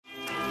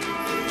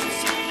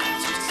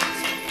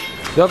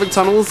The Old Vic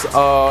Tunnels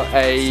are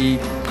a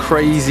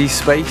crazy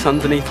space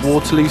underneath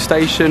Waterloo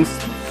Station.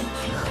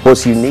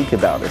 What's unique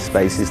about this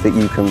space is that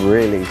you can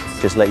really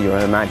just let your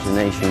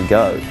imagination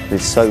go.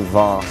 It's so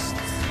vast,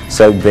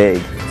 so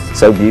big,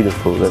 so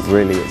beautiful that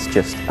really it's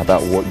just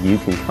about what you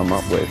can come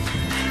up with.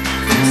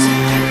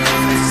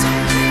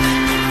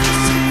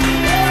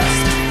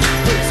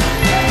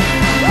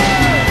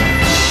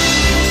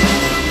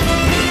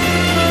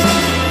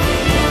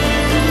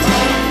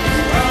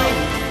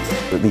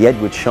 The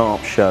Edward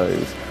Sharpe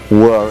shows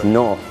were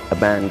not a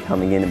band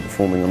coming in and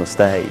performing on a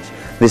stage.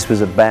 This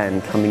was a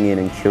band coming in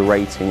and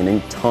curating an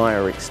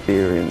entire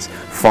experience,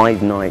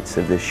 5 nights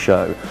of this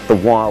show, the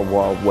Wild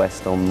Wild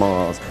West on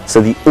Mars.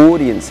 So the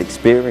audience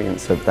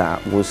experience of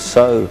that was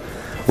so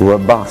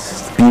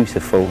robust,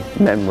 beautiful,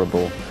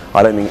 memorable.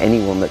 I don't think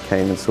anyone that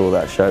came and saw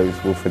that show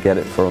will forget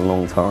it for a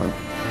long time.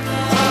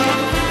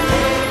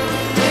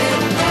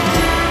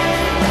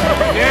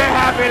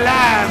 Happy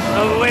lives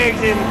are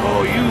waiting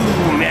for you,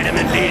 madam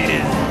and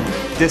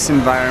ladies. This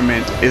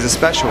environment is a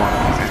special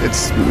one.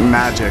 It's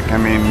magic. I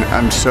mean,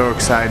 I'm so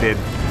excited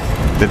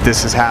that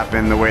this has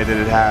happened the way that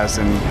it has,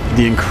 and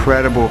the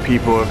incredible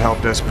people who have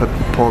helped us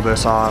pull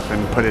this off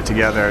and put it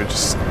together.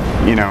 Just,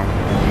 you know,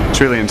 it's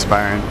really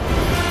inspiring.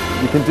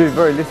 You can do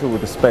very little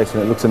with the space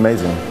and it looks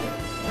amazing.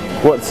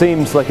 What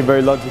seems like a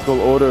very logical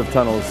order of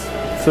tunnels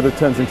sort of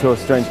turns into a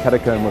strange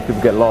catacomb where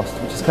people get lost,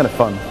 which is kind of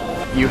fun.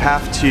 You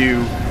have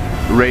to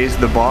raise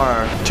the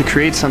bar to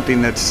create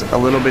something that's a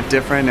little bit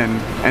different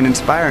and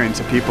inspiring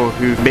to people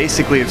who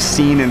basically have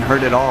seen and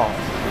heard it all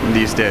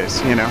these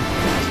days, you know.